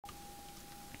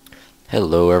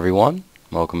Hello everyone,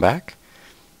 welcome back.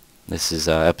 This is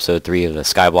episode 3 of the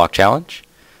SkyBlock challenge.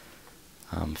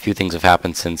 A few things have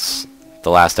happened since the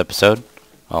last episode.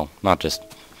 Well, not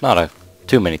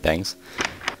too many things.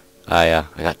 I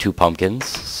got 2 pumpkins,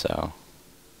 so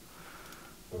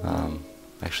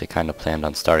actually kind of planned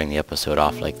on starting the episode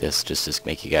off like this just to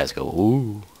make you guys go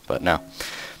ooh, but no.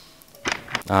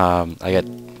 I got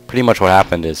pretty much what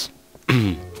happened is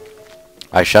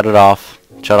I shut off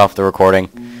the recording.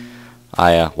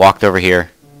 I walked over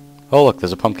here. Oh look,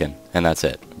 there's a pumpkin, and that's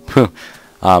it.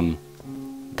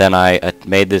 Then I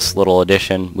made this little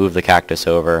addition, moved the cactus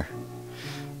over.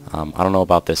 I don't know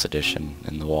about this addition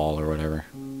in the wall or whatever.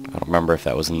 I don't remember if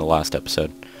that was in the last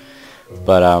episode.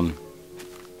 But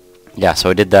yeah, so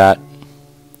I did that,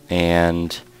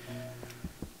 and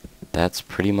that's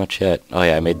pretty much it. Oh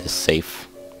yeah, I made this safe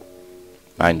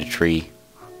behind a tree.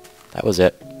 That was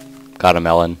it. Got a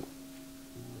melon.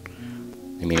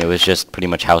 I mean, it was just pretty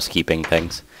much housekeeping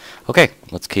things. Okay,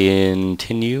 let's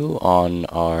continue on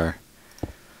our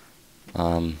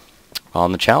on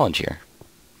the challenge here.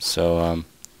 So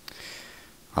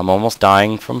I'm almost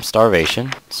dying from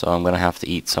starvation, so I'm gonna have to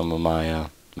eat some of my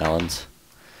melons.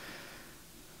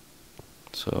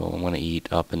 So I'm gonna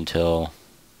eat up until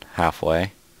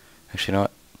halfway. Actually, you know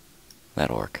what?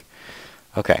 That'll work.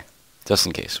 Okay, just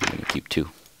in case, I'm gonna keep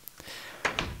 2.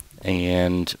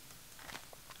 And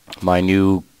my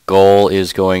new goal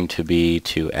is going to be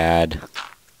to add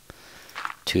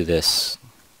to this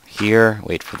here,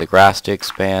 wait for the grass to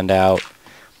expand out,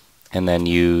 and then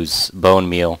use bone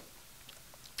meal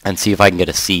and see if I can get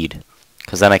a seed,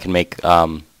 because then I can make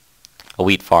a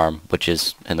wheat farm, which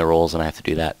is in the rules, and I have to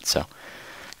do that. So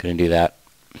gonna do that.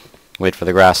 Wait for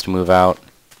the grass to move out.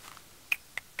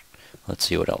 Let's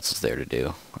see what else is there to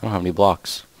do. I don't have any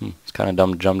blocks. It's kind of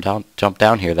dumb to jump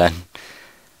down here then.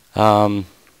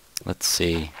 Let's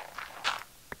see.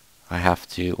 I have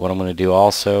to, what I'm going to do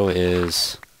also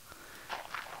is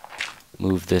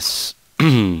move this,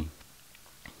 mine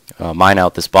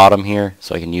out this bottom here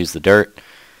so I can use the dirt.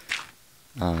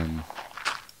 And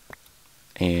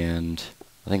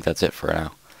I think that's it for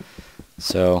now.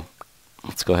 So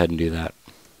let's go ahead and do that.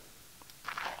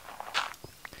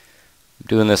 I'm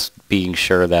doing this being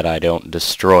sure that I don't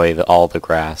destroy all the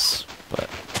grass, but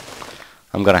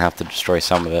I'm going to have to destroy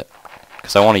some of it,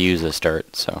 because I want to use this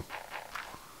dirt, so.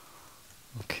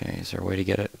 Okay, is there a way to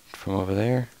get it from over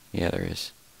there? Yeah, there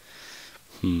is.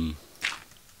 I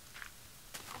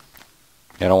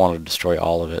don't want to destroy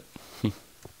all of it.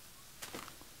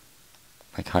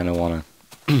 I kind of want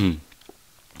to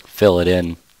fill it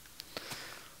in.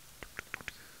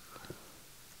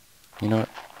 You know what?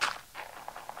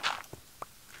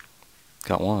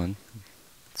 Got one.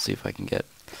 Let's see if I can get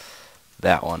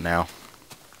that one now.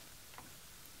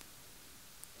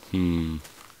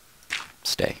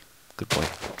 Stay. Good boy.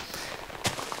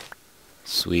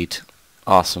 Sweet.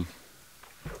 Awesome.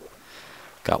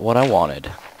 Got what I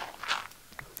wanted.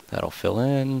 That'll fill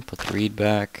in, put the reed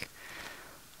back.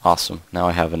 Awesome. Now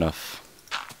I have enough.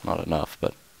 Not enough,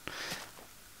 but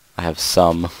I have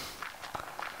some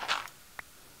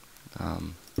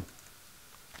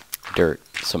dirt,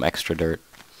 some extra dirt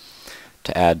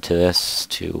to add to this,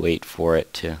 to wait for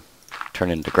it to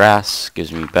turn into grass.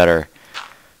 Gives me better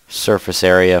surface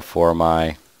area for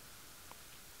my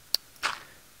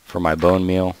bone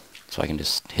meal, so I can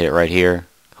just hit it right here.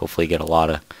 Hopefully get a lot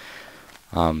of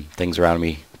things around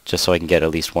me, just so I can get at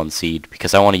least 1 seed,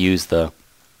 because I want to use the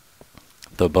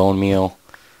bone meal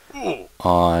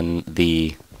on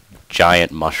the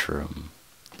giant mushroom.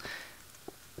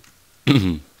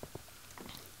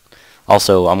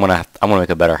 Also, I'm gonna make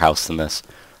a better house than this.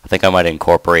 I think I might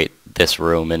incorporate this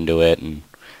room into it and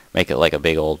make it like a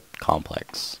big old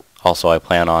complex. Also, I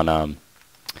plan on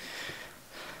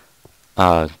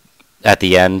at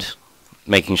the end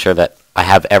making sure that I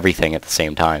have everything at the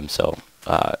same time. So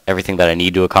everything that I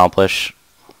need to accomplish,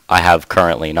 I have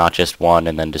currently, not just one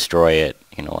and then destroy it.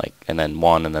 You know, like, and then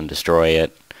one and then destroy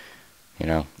it. You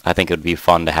know, I think it would be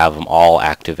fun to have them all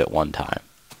active at one time.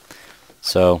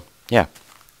 So yeah,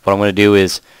 what I'm going to do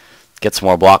is get some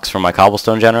more blocks from my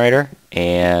cobblestone generator,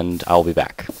 and I'll be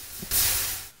back.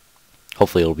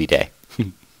 Hopefully it'll be day.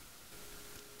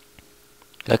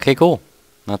 Okay, cool.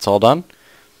 That's all done.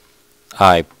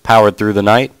 I powered through the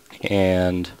night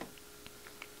and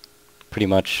pretty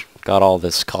much got all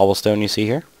this cobblestone you see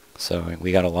here. So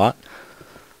we got a lot.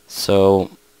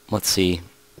 So let's see.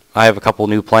 I have a couple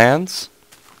new plans.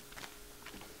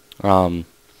 I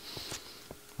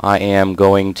am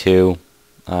going to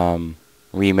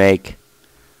remake.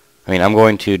 I mean, I'm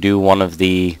going to do one of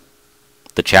the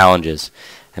challenges,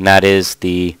 and that is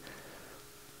the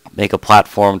make a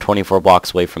platform 24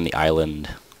 blocks away from the island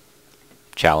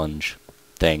challenge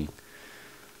thing.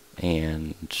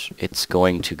 And it's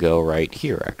going to go right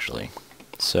here, actually.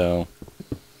 So,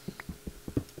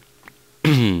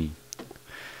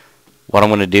 what I'm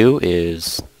going to do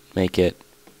is make it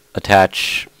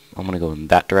attach. I'm going to go in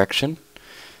that direction.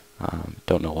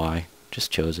 Don't know why.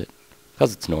 Just chose it.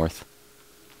 Because it's north.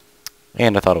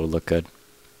 And I thought it would look good.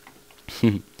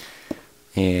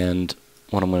 And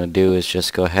what I'm going to do is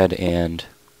just go ahead and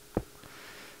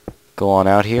go on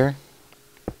out here.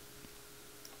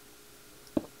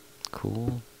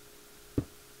 Cool.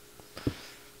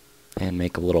 And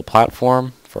make a little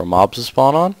platform for mobs to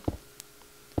spawn on.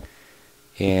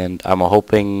 And I'm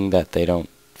hoping that they don't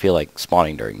feel like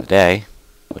spawning during the day,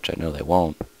 which I know they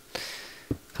won't,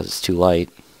 because it's too light.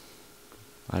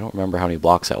 I don't remember how many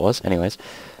blocks that was. Anyways,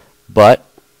 but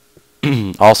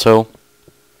also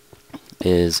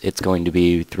it's going to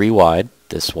be 3 wide,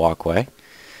 this walkway,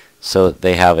 so that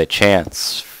they have a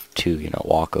chance to, you know,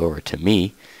 walk over to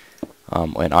me,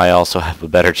 and I also have a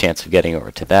better chance of getting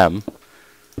over to them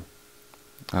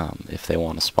if they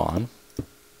want to spawn.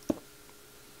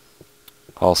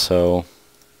 Also,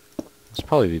 it's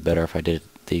probably be better if I did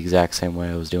it the exact same way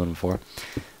I was doing before.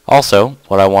 Also,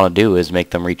 what I want to do is make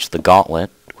them reach the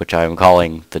gauntlet, which I am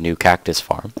calling the new cactus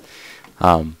farm.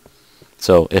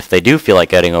 So if they do feel like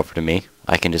getting over to me,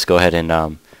 I can just go ahead and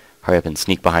hurry up and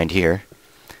sneak behind here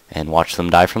and watch them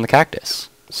die from the cactus.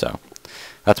 So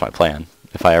that's my plan.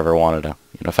 If I ever wanted to,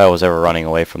 you know, if I was ever running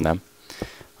away from them,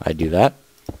 I'd do that.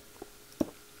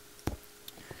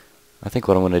 I think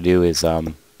what I'm going to do is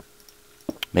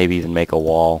maybe even make a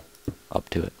wall up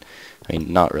to it. I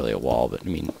mean, not really a wall, but I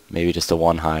mean, maybe just a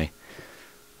 1 high,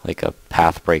 like a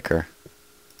path breaker.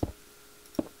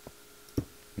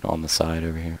 On the side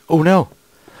over here. Oh no!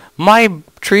 My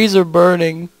trees are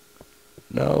burning!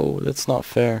 No, that's not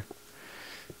fair.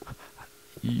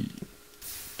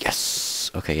 Yes!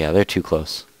 Okay, yeah, they're too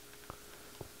close.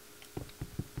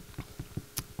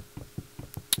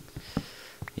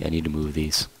 Yeah, I need to move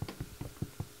these.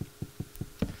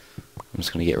 I'm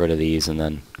just going to get rid of these and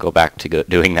then go back to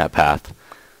doing that path.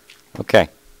 Okay.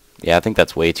 Yeah, I think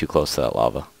that's way too close to that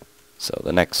lava. So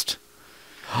the next...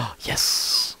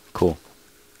 yes! Cool.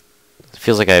 It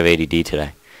feels like I have ADD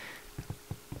today.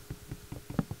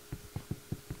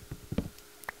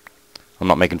 I'm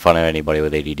not making fun of anybody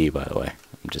with ADD, by the way.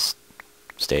 I'm just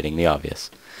stating the obvious.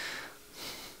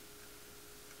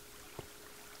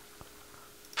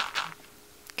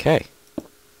 Okay.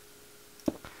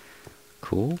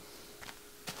 Cool.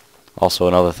 Also,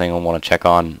 another thing I want to check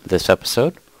on this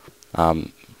episode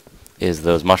is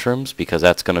those mushrooms, because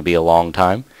that's going to be a long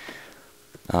time.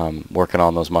 Working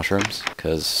on those mushrooms,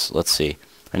 because let's see,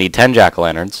 I need 10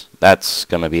 jack-o'-lanterns. That's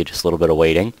gonna be just a little bit of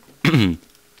waiting.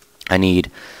 I need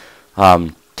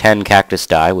 10 cactus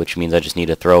dye, which means I just need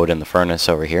to throw it in the furnace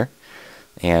over here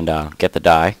and get the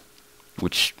dye,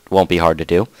 which won't be hard to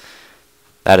do.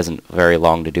 That isn't very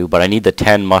long to do, but I need the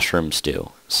 10 mushroom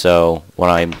stew. So what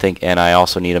I'm thinking, and I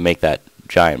also need to make that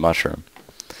giant mushroom.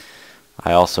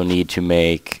 I also need to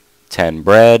make 10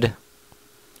 bread.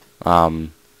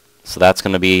 So that's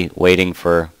going to be waiting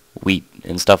for wheat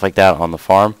and stuff like that on the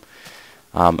farm.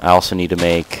 I also need to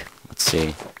make, let's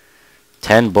see,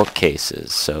 10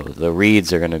 bookcases. So the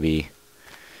reeds are going to be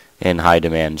in high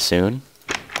demand soon,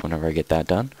 whenever I get that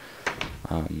done.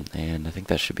 And I think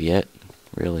that should be it,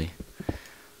 really.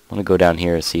 I'm going to go down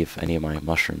here and see if any of my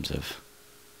mushrooms have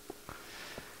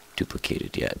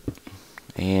duplicated yet.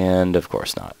 And of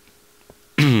course not.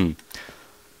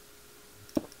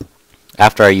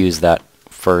 After I use that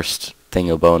first thing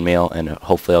of bone meal, and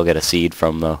hopefully I'll get a seed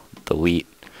from the wheat.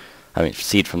 I mean,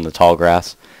 seed from the tall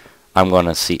grass. I'm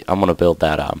gonna build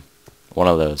that one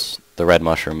of those, the red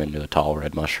mushroom, into a tall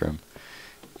red mushroom,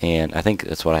 and I think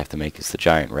that's what I have to make, is the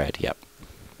giant red. Yep.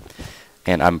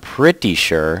 And I'm pretty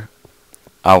sure,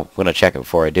 I'm gonna check it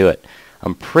before I do it.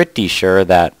 I'm pretty sure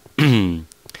that the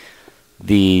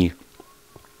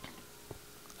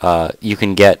you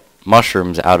can get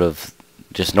mushrooms out of,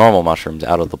 just normal mushrooms,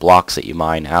 out of the blocks that you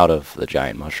mine out of the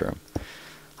giant mushroom.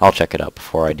 I'll check it out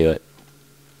before I do it.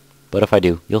 But if I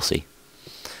do, you'll see.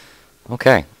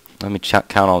 Okay, let me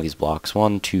count all these blocks.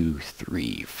 1, 2,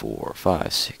 3, 4,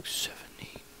 5, 6, 7,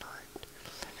 8, 9,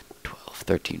 11, 12,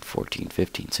 13, 14,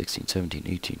 15, 16, 17,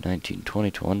 18, 19,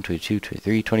 20, 21, 22,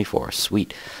 23, 24.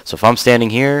 Sweet. So if I'm standing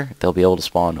here, they'll be able to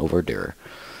spawn over there.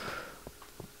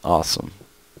 Awesome.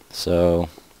 So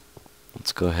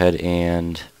let's go ahead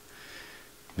and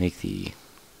make the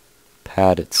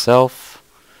pad itself.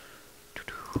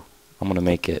 I'm going to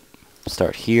make it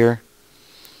start here.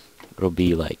 It'll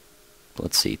be like,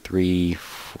 let's see, 3,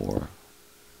 4,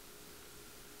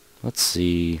 Let's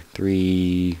see,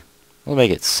 3, we'll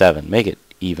make it 7. Make it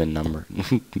even number.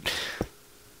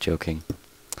 Joking.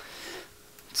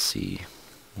 Let's see,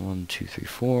 1, 2, 3,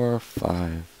 4,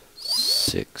 5,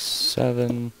 6,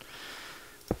 7.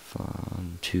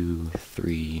 1, 2,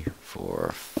 3,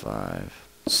 4, 5,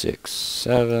 6,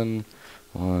 7.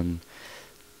 1,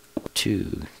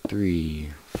 2, 3,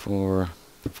 4,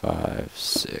 5,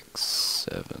 6,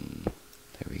 7.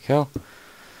 There we go.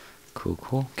 Cool,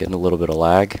 cool. Getting a little bit of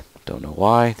lag. Don't know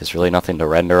why. There's really nothing to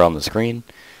render on the screen.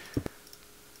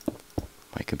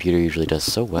 My computer usually does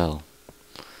so well.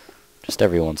 Just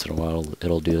every once in a while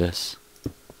it'll do this.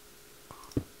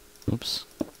 Oops.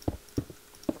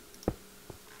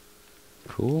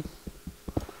 Cool.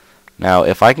 Now,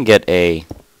 if I can get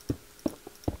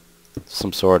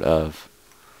some sort of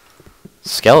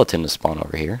skeleton to spawn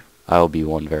over here, I'll be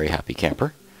one very happy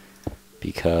camper,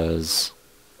 because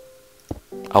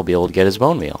I'll be able to get his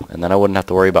bone meal, and then I wouldn't have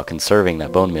to worry about conserving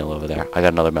that bone meal over there. I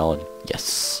got another melon.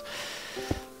 Yes.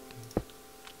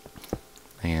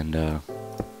 And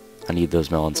I need those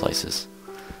melon slices.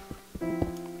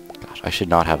 Gosh, I should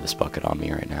not have this bucket on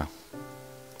me right now,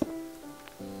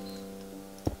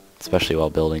 especially while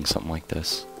building something like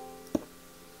this.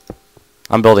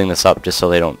 I'm building this up just so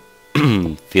they don't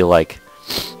feel like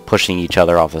pushing each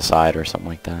other off the side or something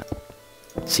like that.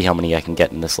 See how many I can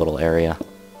get in this little area.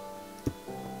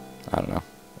 I don't know.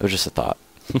 It was just a thought.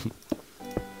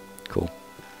 Cool.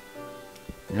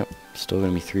 Yep, still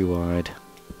gonna be 3 wide.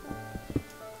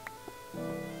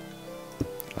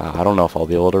 I don't know if I'll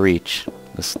be able to reach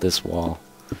this wall.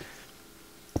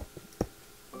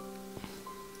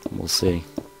 We'll see.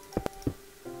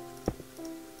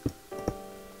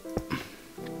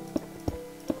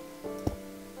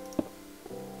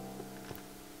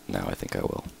 Now I think I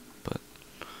will, but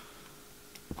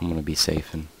I'm gonna be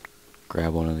safe and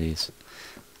grab one of these.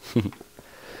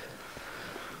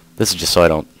 This is just so I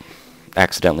don't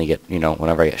accidentally get, you know,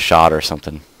 whenever I get shot or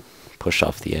something, push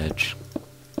off the edge.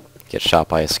 Get shot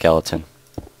by a skeleton.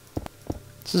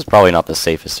 This is probably not the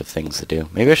safest of things to do.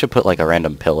 Maybe I should put like a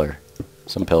random pillar.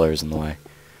 Some pillars in the way.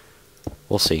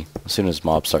 We'll see. As soon as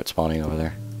mobs start spawning over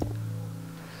there.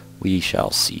 We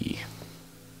shall see.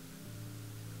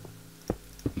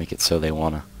 Make it so they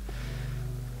wanna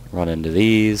run into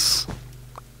these.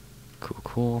 Cool,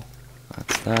 cool.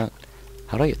 That's that.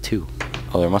 How did I get 2?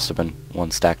 Oh, there must have been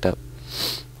one stacked up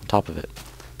on top of it.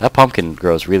 That pumpkin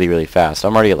grows really, really fast.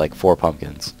 I'm already at like 4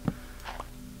 pumpkins.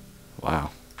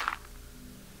 Wow.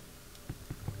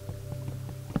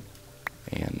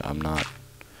 And I'm not...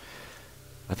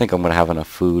 I think I'm gonna have enough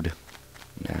food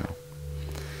now.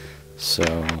 So,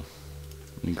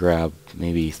 let me grab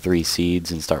maybe 3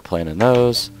 seeds and start planting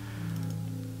those.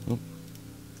 Oop.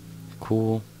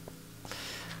 Cool.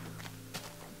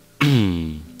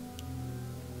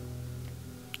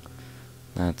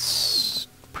 That's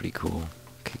pretty cool.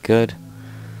 Okay, good.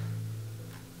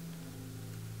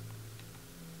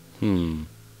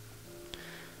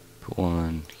 Put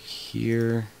one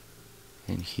here,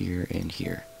 and here, and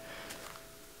here.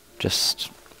 Just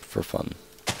for fun.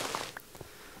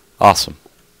 Awesome.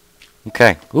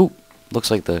 Okay. Ooh, looks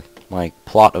like my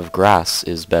plot of grass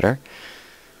is better.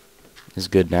 Is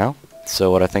good now.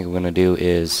 So what I think I'm gonna do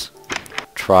is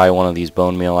try one of these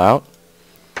bone meal out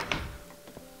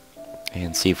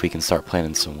and see if we can start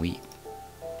planting some wheat.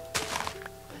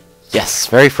 Yes,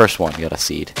 very first one, got a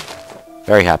seed.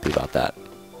 Very happy about that.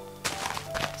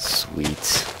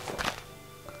 Sweet.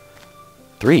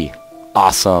 3.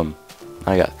 Awesome.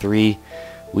 I got 3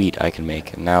 wheat I can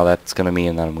make, and now that's gonna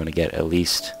mean that I'm gonna get at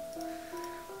least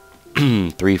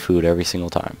 3 food every single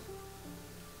time.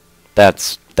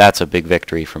 That's a big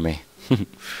victory for me.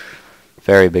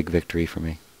 Very big victory for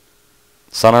me.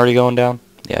 Sun already going down?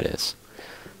 Yeah, it is.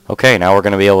 Okay, now we're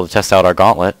gonna be able to test out our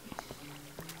gauntlet.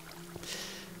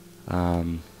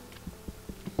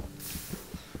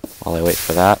 While I wait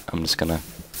for that, I'm just gonna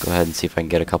go ahead and see if I can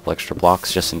get a couple extra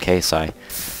blocks just in case I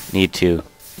need to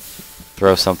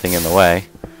throw something in the way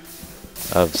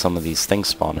of some of these things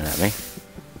spawning at me.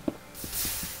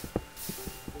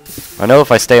 I know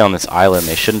if I stay on this island,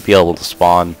 they shouldn't be able to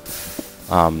spawn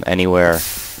anywhere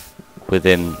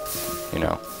within, you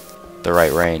know, the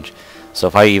right range. So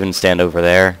if I even stand over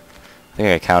there, I think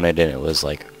I counted and it was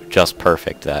like just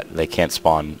perfect that they can't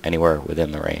spawn anywhere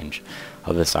within the range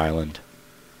of this island.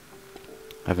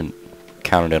 I haven't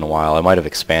counted in a while. I might have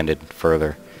expanded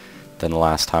further than the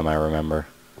last time I remember.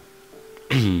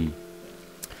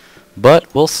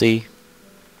 But we'll see.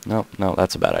 No,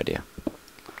 that's a bad idea.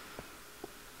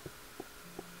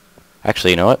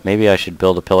 Actually, you know what? Maybe I should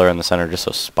build a pillar in the center just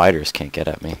so spiders can't get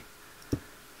at me.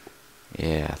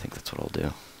 Yeah, I think that's what I'll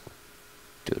do.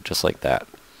 Do it just like that.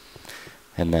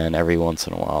 And then every once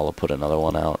in a while I'll put another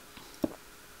one out,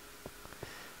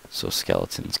 so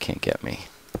skeletons can't get me.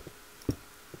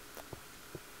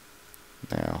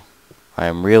 Now, I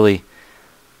am really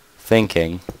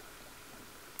thinking,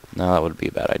 no, that would be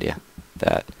a bad idea,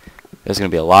 that there's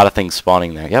going to be a lot of things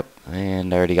spawning there. Yep,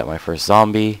 and I already got my first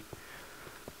zombie.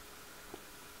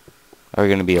 There are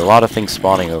going to be a lot of things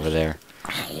spawning over there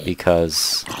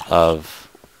because of,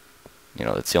 you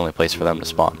know, it's the only place for them to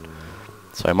spawn.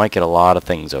 So I might get a lot of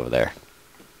things over there.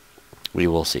 We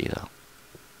will see, though.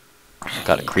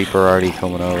 Got a creeper already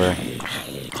coming over.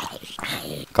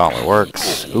 Gauntlet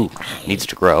works. Ooh, needs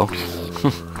to grow.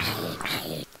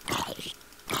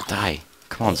 Die.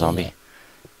 Come on, zombie.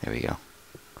 There we go.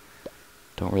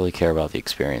 Don't really care about the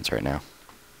experience right now.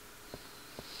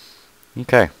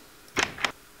 Okay.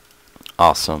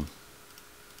 Awesome.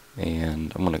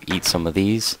 And I'm going to eat some of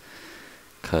these,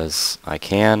 because I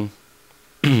can.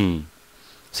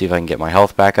 See if I can get my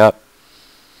health back up.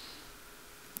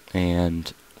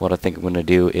 And what I think I'm going to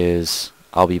do is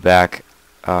I'll be back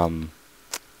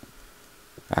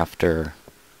after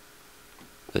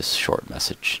this short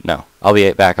message. No, I'll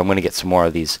be back. I'm going to get some more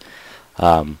of these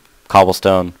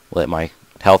cobblestone, let my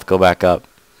health go back up,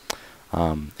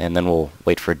 and then we'll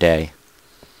wait for day,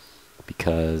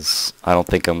 because I don't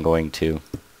think I'm going to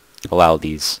allow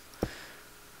these.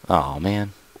 Oh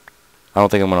man, I don't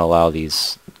think I'm going to allow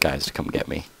these guys to come get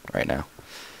me right now.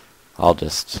 I'll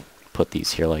just put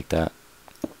these here like that.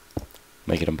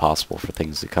 Make it impossible for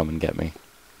things to come and get me.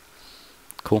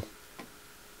 Cool.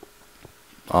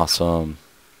 Awesome.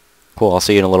 Cool, I'll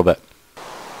see you in a little bit.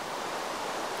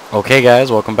 Okay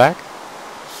guys, welcome back.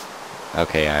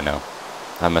 Okay, I know.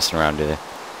 I'm messing around today.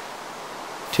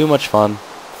 Too much fun.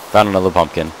 Found another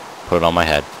pumpkin. Put it on my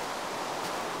head.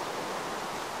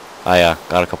 I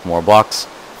got a couple more blocks.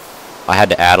 I had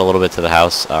to add a little bit to the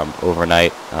house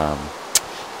overnight.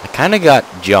 I kind of got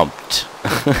jumped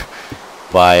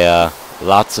by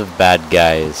lots of bad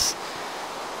guys.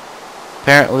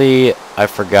 Apparently, I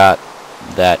forgot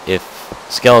that if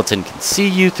skeleton can see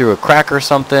you through a crack or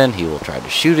something, he will try to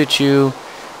shoot at you.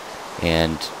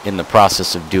 And in the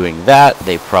process of doing that,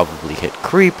 they probably hit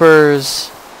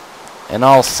creepers. And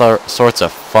all sorts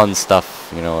of fun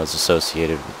stuff, you know, is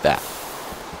associated with that.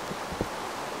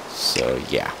 So,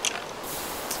 yeah.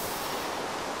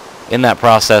 In that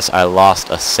process, I lost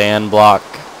a sand block,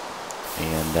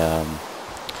 and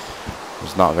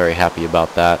was not very happy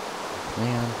about that.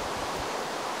 Man.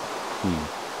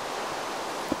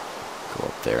 Go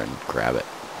up there and grab it.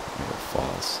 There it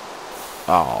falls.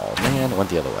 Oh, man, it went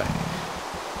the other way.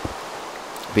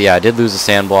 But yeah, I did lose a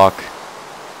sand block.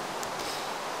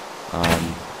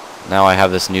 Now I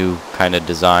have this new kind of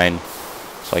design,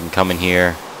 so I can come in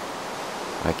here.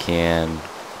 I can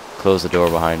close the door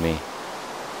behind me.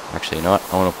 Actually, you know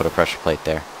what? I want to put a pressure plate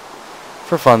there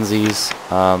for funsies.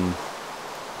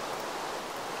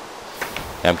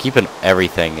 Yeah, I'm keeping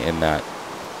everything in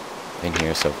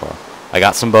here so far. I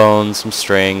got some bones, some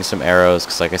string, some arrows,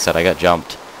 because like I said, I got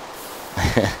jumped.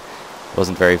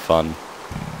 Wasn't very fun.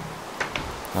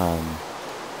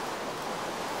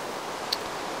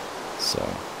 So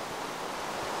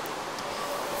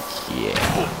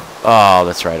yeah. Oh,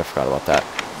 that's right. I forgot about that.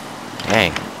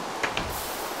 Dang.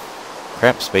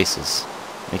 Cramped spaces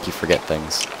make you forget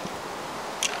things.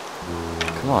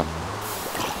 Come on.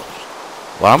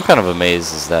 What I'm kind of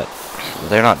amazed is that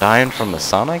they're not dying from the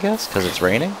sun, I guess, because it's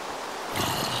raining.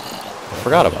 I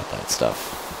forgot about that stuff.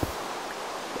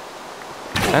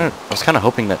 I was kind of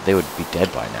hoping that they would be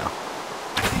dead by now.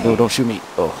 No, don't shoot me.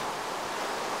 Oh.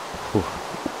 Whew.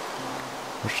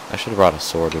 I should have brought a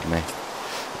sword with me.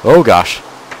 Oh, gosh.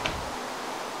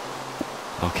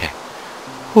 Okay.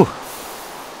 Whew.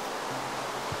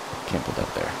 Can't put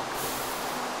that there.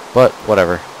 But,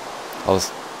 whatever. I'm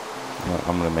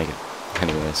going to make it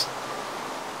anyways.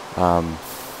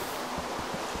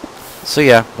 So,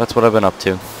 yeah, that's what I've been up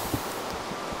to.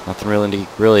 Nothing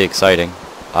really exciting.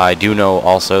 I do know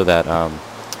also that I'm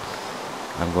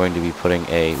going to be putting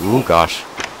a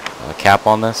cap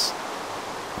on this.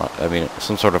 I mean,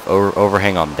 some sort of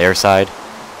overhang on their side,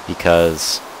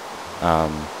 because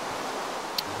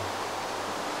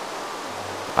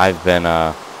I've been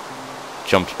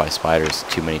jumped by spiders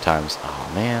too many times.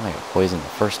 Oh man, I got poisoned the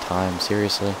first time.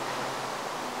 Seriously.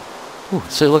 Ooh,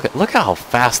 so look at how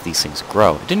fast these things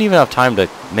grow. It didn't even have time to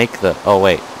make the. Oh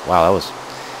wait, wow, that was.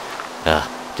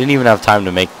 Didn't even have time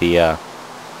to make the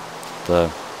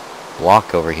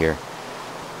block over here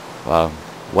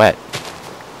wet.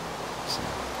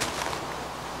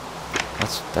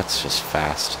 So that's just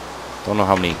fast. Don't know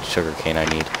how many sugarcane I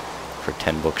need for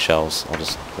 10 bookshelves. I'll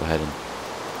just go ahead and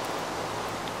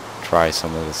try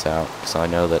some of this out. So I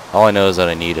know that all I know is that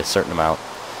I need a certain amount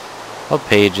of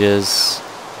pages.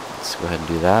 Let's go ahead and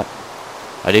do that.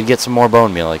 I did get some more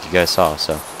bone meal, like you guys saw.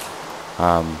 So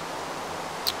I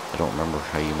don't remember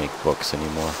how you make books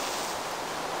anymore.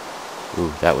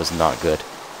 Ooh, that was not good.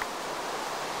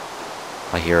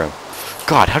 I hear him.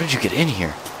 God, how did you get in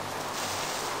here?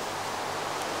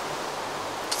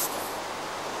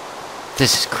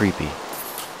 This is creepy.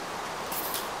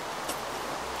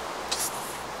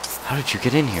 How did you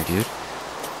get in here, dude?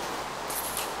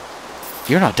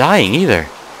 You're not dying either.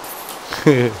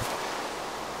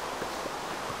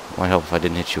 Might help if I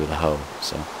didn't hit you with a hoe,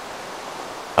 so.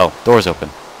 Oh, door's open.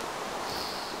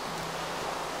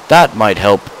 That might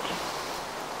help.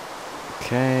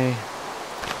 Okay.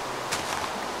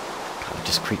 God, it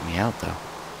just creeped me out, though.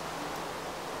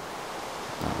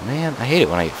 Oh, man, I hate it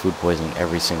when I get food poisoning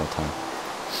every single time.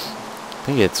 I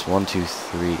think it's 1, 2,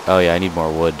 3. Oh, yeah, I need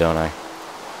more wood, don't I?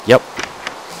 Yep.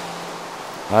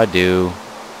 I do.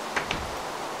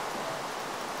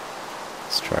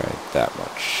 Let's try that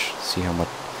much. See how much.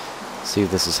 See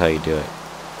if this is how you do it.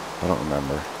 I don't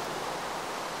remember.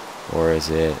 Or is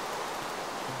it?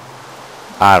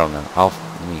 I don't know. Let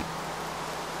me.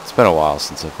 It's been a while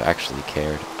since I've actually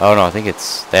cared. Oh no, I think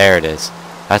it's there. It is.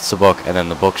 That's the book, and then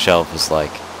the bookshelf is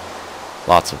like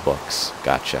lots of books.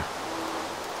 Gotcha.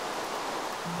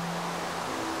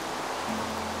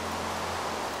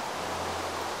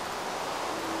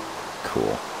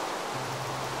 Cool.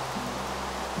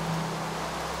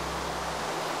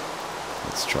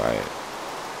 Let's try it.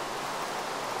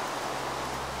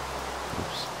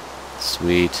 Oops.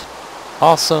 Sweet.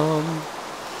 Awesome.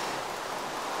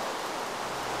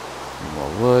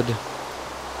 More wood.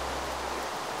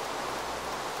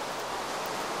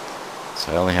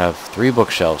 So I only have 3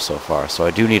 bookshelves so far, so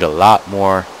I do need a lot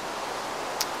more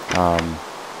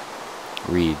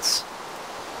reeds.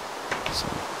 So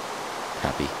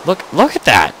happy. Look at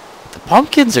that! The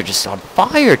pumpkins are just on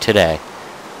fire today.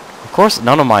 Of course,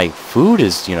 none of my food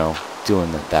is, you know,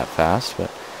 doing that fast,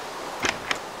 but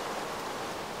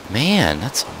man,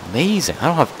 that's amazing. I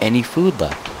don't have any food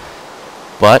left.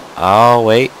 But oh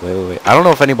wait. I don't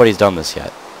know if anybody's done this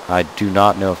yet. I do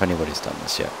not know if anybody's done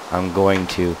this yet. I'm going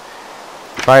to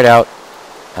try it out,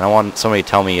 and I want somebody to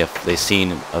tell me if they've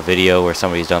seen a video where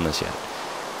somebody's done this yet.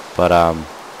 But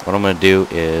what I'm going to do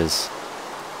is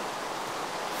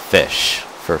fish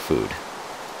for food.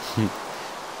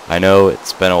 I know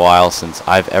it's been a while since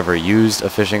I've ever used a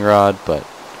fishing rod, but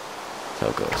that's how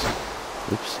it goes.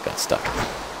 Oops, got stuck.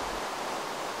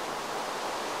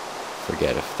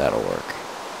 Forget if that'll work.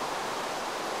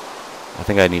 I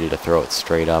think I needed to throw it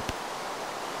straight up.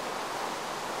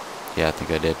 Yeah, I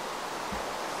think I did.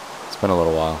 It's been a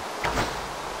little while.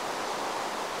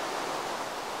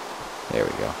 There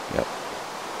we go. Yep.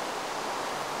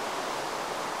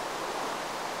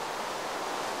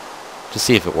 Just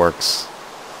see if it works.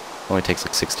 It only takes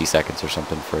like 60 seconds or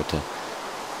something for it to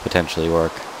potentially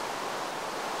work.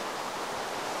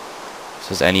 It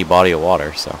says any body of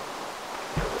water, so.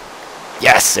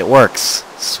 Yes, it works!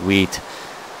 Sweet.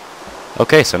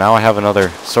 Okay, so now I have another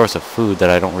source of food that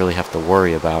I don't really have to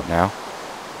worry about now.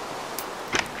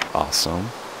 Awesome.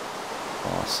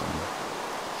 Awesome.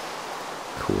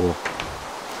 Cool.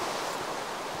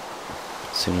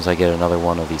 As soon as I get another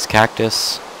one of these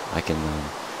cactus, I can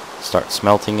start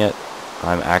smelting it.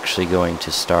 I'm actually going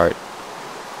to start,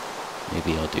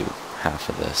 maybe I'll do half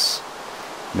of this,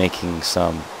 making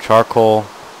some charcoal.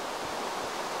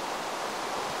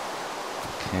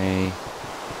 Okay.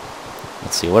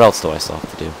 Let's see, what else do I still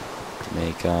have to do? To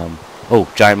make, oh,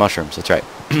 giant mushrooms, that's right.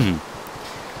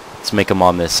 Let's make them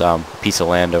on this piece of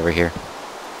land over here.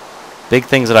 Big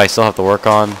things that I still have to work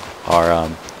on are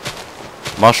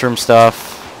mushroom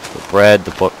stuff, the bread,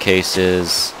 the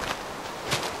bookcases.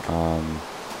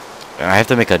 And I have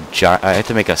to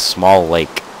make a small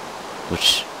lake,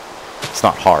 which it's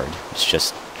not hard. It's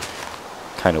just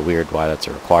kind of weird why that's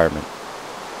a requirement,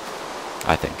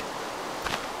 I think.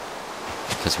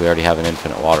 Because we already have an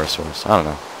infinite water source. I don't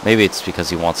know. Maybe it's because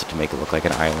he wants it to make it look like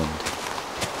an island.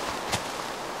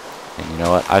 And you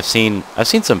know what? I've seen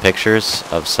some pictures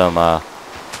of some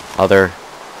other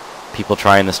people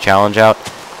trying this challenge out,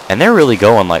 and they're really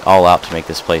going like all out to make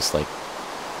this place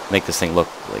make this thing look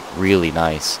like really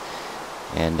nice.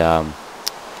 And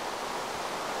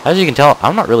as you can tell,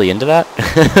 I'm not really into that.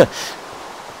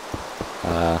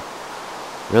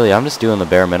 Really, I'm just doing the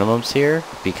bare minimums here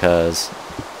because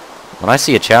when I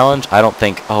see a challenge, I don't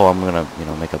think, oh, I'm gonna,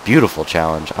 make a beautiful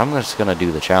challenge. I'm just gonna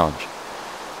do the challenge.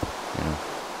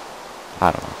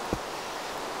 I don't know.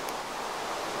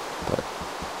 But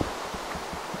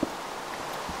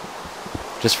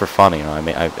just for fun, you know. I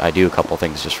mean, I do a couple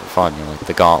things just for fun, you know, like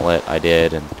the gauntlet I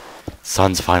did, and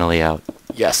sun's finally out.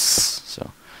 Yes.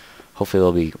 So hopefully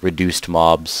there'll be reduced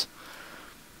mobs.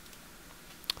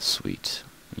 Sweet.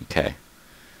 Okay.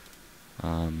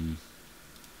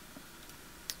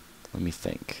 Let me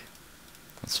think.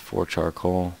 That's 4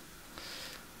 charcoal.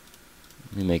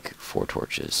 Let me make 4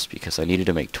 torches because I needed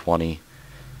to make 20.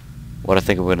 What I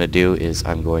think I'm going to do is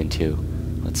I'm going to,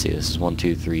 let's see, this is 1,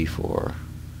 2, 3, 4.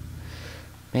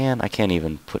 Man, I can't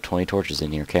even put 20 torches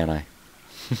in here, can I?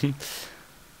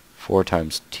 4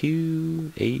 times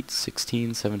 2, 8,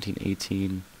 16, 17,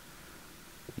 18,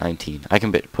 19. I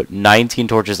can put 19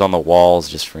 torches on the walls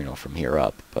just for, you know, from here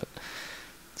up. But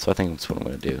so I think that's what I'm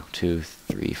going to do. 2,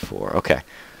 3, 4. Okay.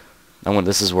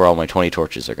 This is where all my 20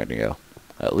 torches are going to go.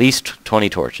 At least 20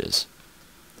 torches.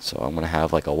 So I'm going to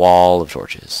have like a wall of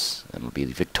torches. And we'll be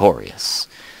victorious.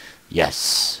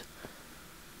 Yes.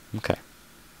 Okay.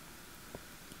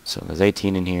 So there's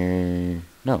 18 in here.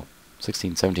 No.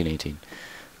 16, 17, 18.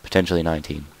 Potentially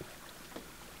 19.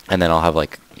 And then I'll have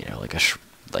like, you know, like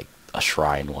a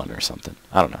shrine one or something.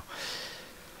 I don't know.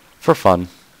 For fun.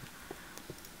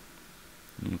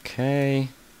 Okay.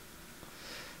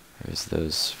 There's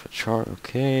those for chart.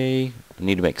 Okay. I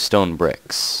need to make stone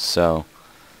bricks. So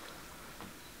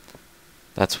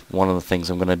that's one of the things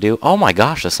I'm going to do. Oh my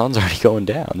gosh, the sun's already going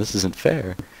down. This isn't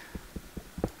fair.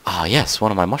 Ah, yes,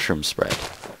 one of my mushrooms spread.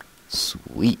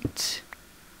 Sweet.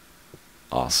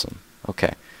 Awesome.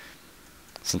 Okay.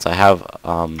 Since I have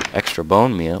extra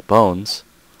bones,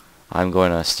 I'm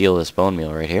going to steal this bone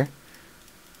meal right here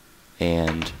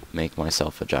and make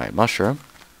myself a giant mushroom.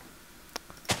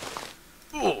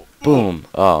 Boom.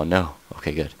 Oh, no.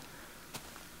 Okay, good.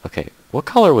 Okay, what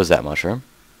color was that mushroom?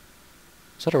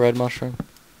 Is that a red mushroom?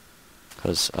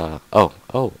 Because, oh,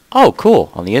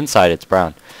 cool. On the inside, it's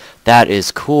brown. That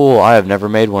is cool. I have never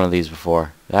made one of these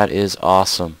before. That is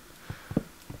awesome.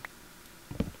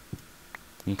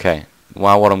 Okay.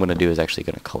 Well, what I'm going to do is actually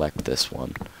going to collect this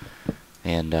one.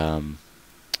 And,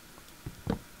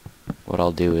 what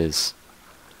I'll do is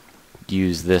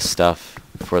use this stuff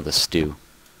for the stew.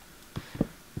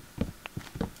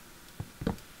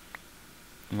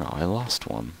 No, I lost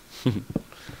one.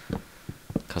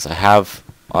 Because I have...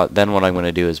 then what I'm going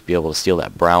to do is be able to steal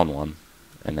that brown one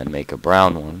and then make a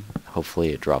brown one. Hopefully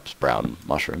it drops brown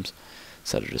mushrooms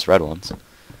instead of just red ones.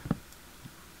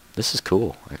 This is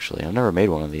cool, actually. I've never made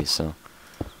one of these, so...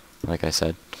 Like I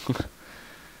said.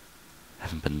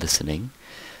 Haven't been listening.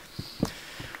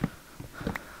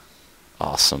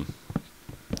 Awesome.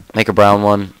 Make a brown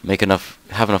one.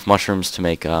 Have enough mushrooms to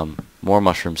make more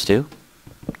mushrooms too.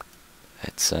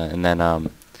 And then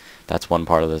that's one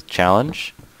part of the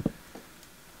challenge.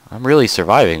 I'm really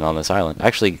surviving on this island.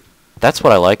 Actually, that's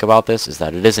what I like about this, is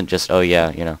that it isn't just, oh yeah,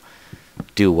 you know,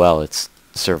 do well. It's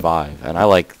survive. And I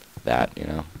like that, you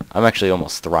know. I'm actually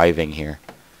almost thriving here.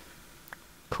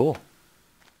 Cool.